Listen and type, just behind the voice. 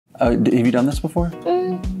Have you done this before?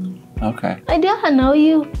 Okay. I didn't know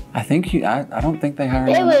you. I think you. I don't think they hired.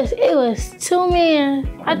 It was 2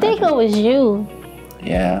 men. I think it was you.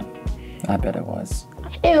 Yeah, I bet it was.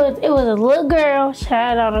 It was a little girl. She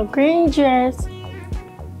had on a green dress.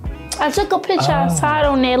 I took a picture outside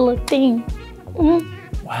on that little thing.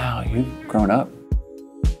 Wow, you've grown up.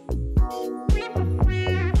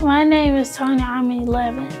 My name is Tonie. I'm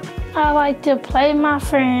 11. I like to play with my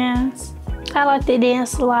friends. I like to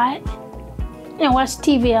dance a lot and watch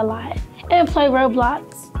TV a lot and play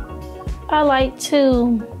Roblox. I like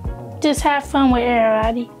to just have fun with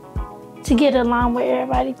everybody, to get along with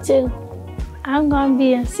everybody too. I'm gonna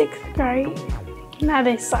be in 6th grade. Not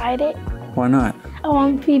excited. Why not? I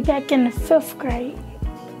want to be back in the 5th grade.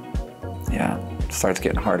 Yeah, it starts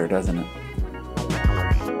getting harder, doesn't it?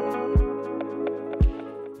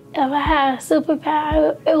 If I had a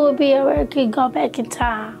superpower, it would be where I could go back in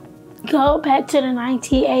time. Go back to the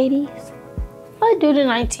 1980s. What do the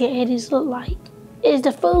 1980s look like? Is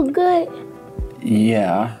the food good?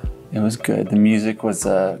 Yeah, it was good. The music was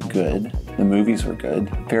good. The movies were good.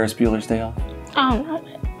 Ferris Bueller's Day Off. I don't know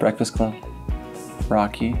that. Breakfast Club.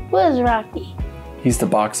 Rocky. What is Rocky? He's the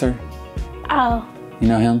boxer. Oh. You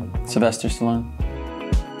know him? Sylvester Stallone.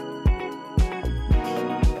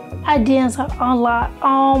 I dance a lot.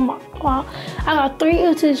 I got 3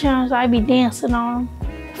 YouTube channels I be dancing on.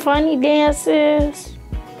 Funny dances,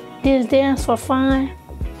 just dance for fun.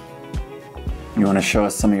 You want to show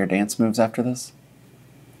us some of your dance moves after this?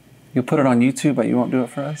 You'll put it on YouTube, but you won't do it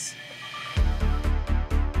for us?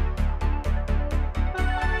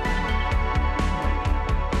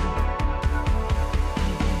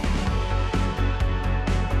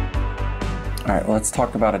 All right, well, let's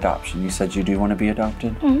talk about adoption. You said you do want to be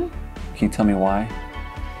adopted? Can you tell me why?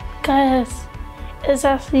 Because it's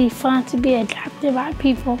actually fun to be adopted by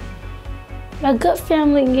people. A good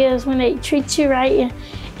family is when they treat you right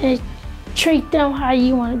and treat them how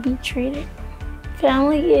you want to be treated.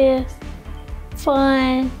 Family is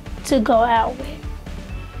fun to go out with.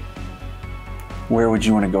 Where would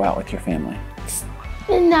you want to go out with your family?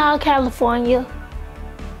 In now, California.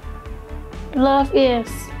 Love is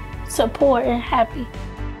support and happy.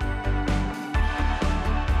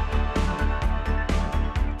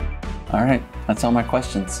 All right, that's all my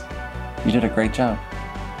questions. You did a great job.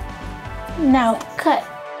 Now, cut.